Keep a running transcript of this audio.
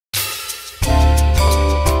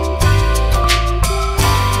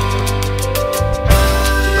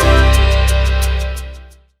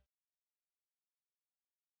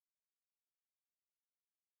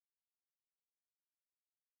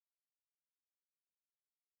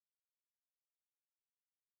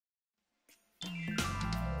For you,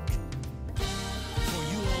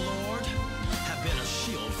 O Lord, have been a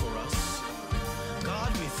shield for us.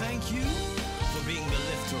 God, we thank you for being the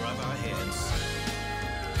lifter of our heads.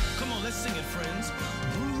 Come on, let's sing it, friends.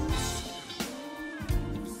 Bruised.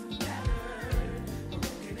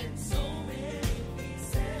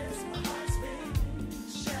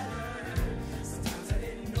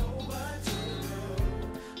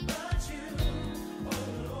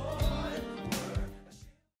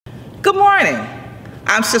 Good morning.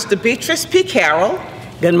 I'm Sister Beatrice P. Carroll.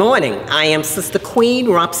 Good morning. I am Sister Queen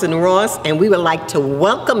Robson Ross, and we would like to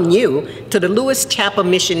welcome you to the Lewis Chapel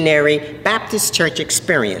Missionary Baptist Church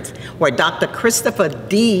Experience, where Dr. Christopher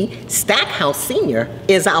D. Stackhouse Sr.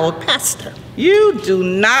 is our pastor. You do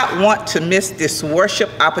not want to miss this worship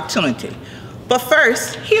opportunity. But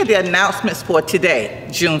first, here are the announcements for today,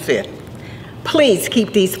 June 5th. Please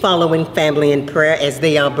keep these following family in prayer as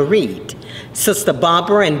they are bereaved. Sister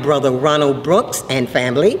Barbara and Brother Ronald Brooks and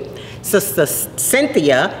family, Sister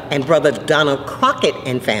Cynthia and Brother Donald Crockett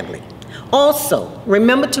and family. Also,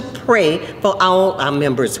 remember to pray for all our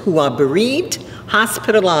members who are bereaved,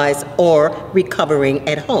 hospitalized, or recovering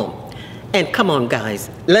at home. And come on, guys,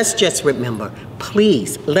 let's just remember,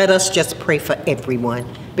 please, let us just pray for everyone,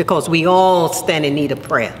 because we all stand in need of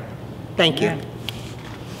prayer. Thank you.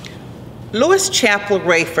 Lewis Chapel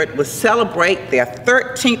Rayford will celebrate their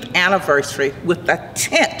 13th anniversary with a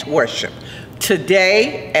tent worship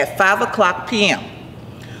today at 5 p.m.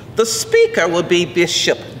 The speaker will be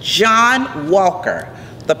Bishop John Walker,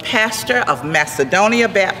 the pastor of Macedonia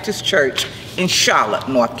Baptist Church in Charlotte,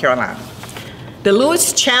 North Carolina. The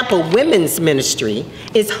Lewis Chapel Women's Ministry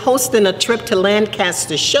is hosting a trip to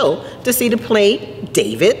Lancaster Show to see the play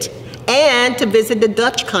David and to visit the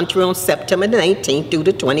Dutch country on September 19th through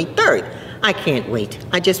the 23rd. I can't wait.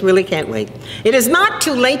 I just really can't wait. It is not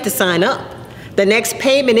too late to sign up. The next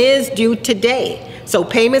payment is due today, so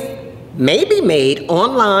payments may be made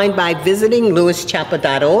online by visiting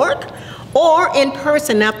lewischapel.org or in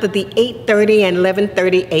person after the 8:30 and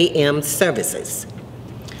 11:30 a.m. services.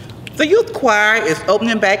 The youth choir is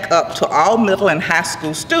opening back up to all middle and high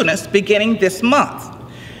school students beginning this month.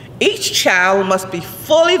 Each child must be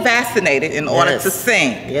fully vaccinated in order to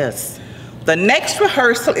sing. Yes. The next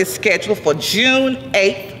rehearsal is scheduled for June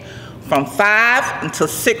 8th from 5 until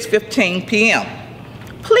 6:15 p.m.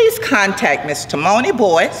 Please contact Ms. Tamoni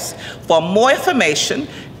Boyce for more information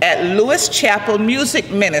at Lewis Chapel Music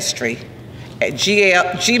Ministry at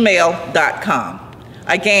gmail.com.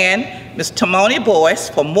 Again, Ms. Tamoni Boyce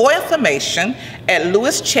for more information at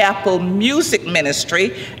Lewis Chapel Music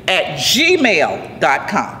Ministry at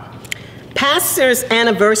gmail.com. Pastor's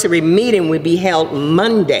anniversary meeting will be held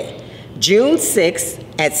Monday, June 6th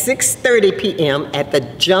at 6:30 p.m. at the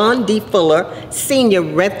John D. Fuller Senior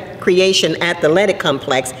Recreation Athletic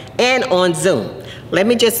Complex and on Zoom. Let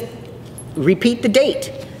me just repeat the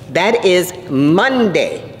date. That is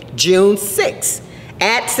Monday, June 6th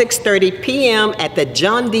at 6:30 p.m. at the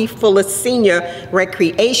John D. Fuller Senior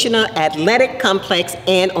Recreational Athletic Complex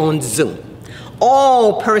and on Zoom.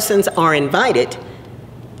 All persons are invited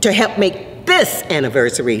to help make this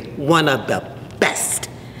anniversary one of the best.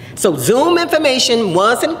 So Zoom information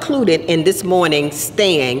was included in this morning's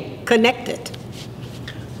Staying Connected.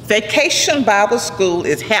 Vacation Bible School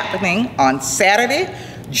is happening on Saturday,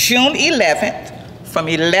 June 11th from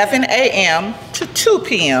 11 a.m. to 2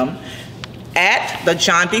 p.m. at the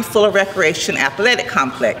John D. Fuller Recreation Athletic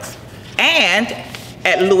Complex and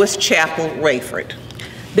at Lewis Chapel, Rayford.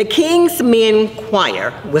 The King's Men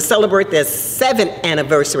Choir will celebrate their 7th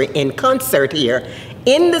anniversary in concert here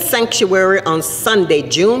in the sanctuary on Sunday,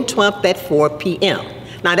 June 12th at 4 p.m.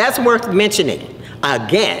 Now that's worth mentioning.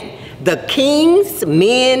 Again, the King's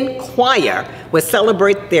Men Choir will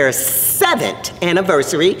celebrate their 7th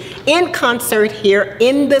anniversary in concert here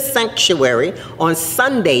in the sanctuary on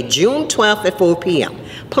Sunday, June 12th at 4 p.m.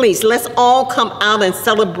 Please, let's all come out and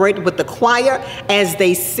celebrate with the choir as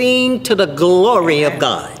they sing to the glory of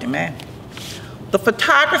God. Amen. The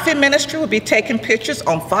photography ministry will be taking pictures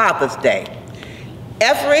on Father's Day.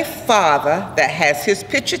 Every father that has his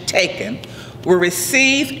picture taken will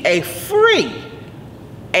receive a free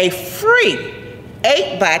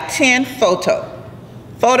 8x10 photo.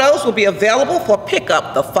 Photos will be available for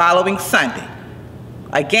pickup the following Sunday.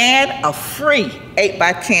 Again, a free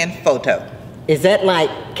 8x10 photo. Is that like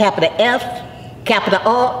capital F, capital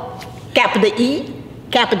R, capital E,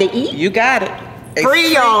 capital E? You got it.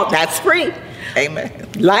 Free, y'all. That's free. Amen.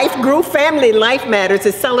 Life Group Family Life Matters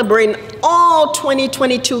is celebrating all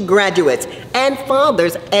 2022 graduates and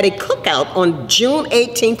fathers at a cookout on June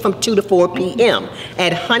 18th from 2 to 4 p.m.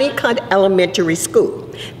 at Honeycutt Elementary School.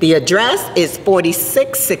 group. The address is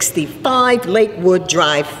 4665 Lakewood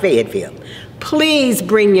Drive, Fayetteville. Please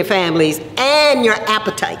bring your families and your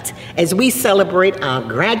appetites as we celebrate our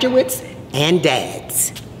graduates and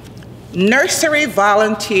dads. Nursery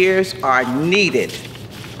volunteers are needed.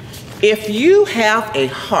 If you have a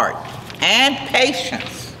heart and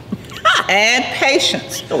patience,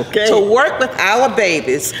 Okay. to work with our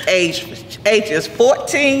babies ages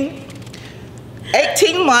 18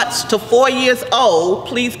 months to 4 years old,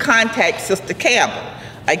 please contact Sister Campbell.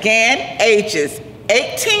 Again, ages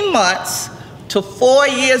 18 months to 4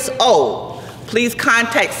 years old. Please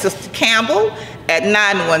contact Sister Campbell at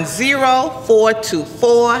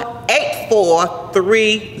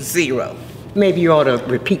 910-424-8430. Maybe you ought to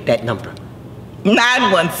repeat that number.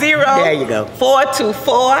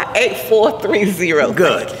 910-424-8430.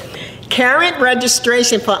 Good. Current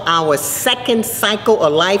registration for our second cycle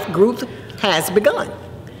of life group has begun.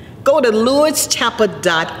 Go to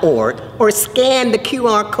lewischapel.org or scan the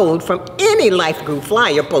QR code from any life group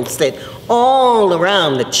flyer posted all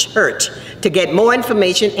around the church to get more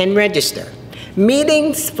information and register.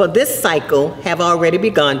 Meetings for this cycle have already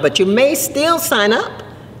begun, but you may still sign up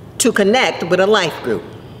to connect with a life group.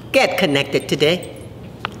 Get connected today.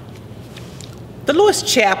 The Lewis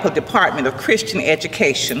Chapel Department of Christian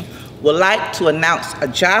Education would like to announce a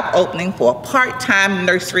job opening for a part-time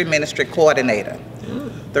nursery ministry coordinator.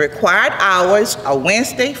 The required hours are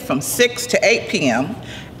Wednesday from 6 to 8 p.m.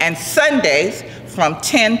 and Sundays from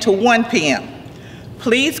 10 to 1 p.m.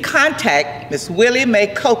 Please contact Ms. Willie Mae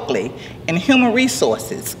Coakley in Human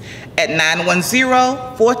Resources at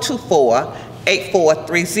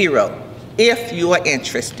 910-424-8430 if you are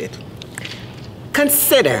interested.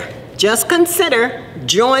 Just consider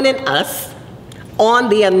joining us on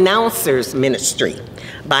the Announcers Ministry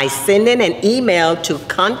by sending an email to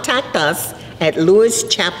contact us at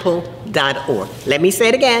lewischapel.org. Let me say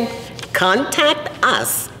it again. Contact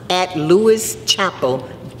us at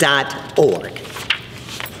lewischapel.org.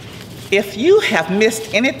 If you have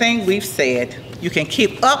missed anything we've said, you can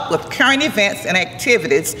keep up with current events and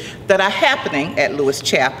activities that are happening at Lewis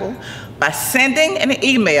Chapel by sending an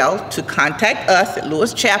email to contact us at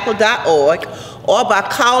lewischapel.org or by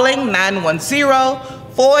calling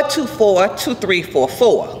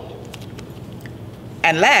 910-424-2344.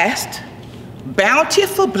 And last,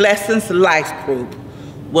 Bountiful Blessings Life Group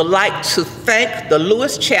would like to thank the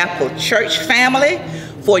Lewis Chapel church family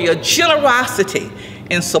for your generosity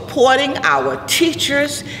in supporting our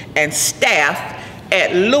teachers and staff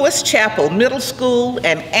at Lewis Chapel Middle School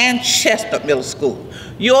and Ann Chestnut Middle School.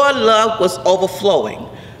 Your love was overflowing.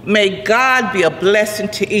 May God be a blessing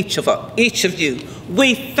to each of you.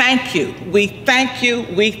 We thank you. We thank you.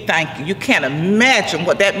 We thank you. You can't imagine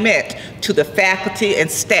what that meant to the faculty and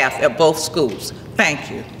staff at both schools. Thank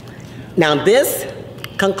you. Now this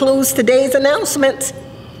concludes today's announcements.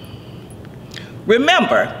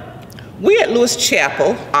 Remember, we at Lewis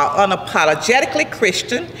Chapel are unapologetically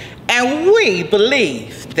Christian, and we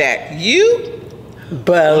believe that you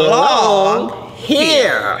belong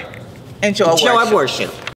here. Enjoy worship. Worship.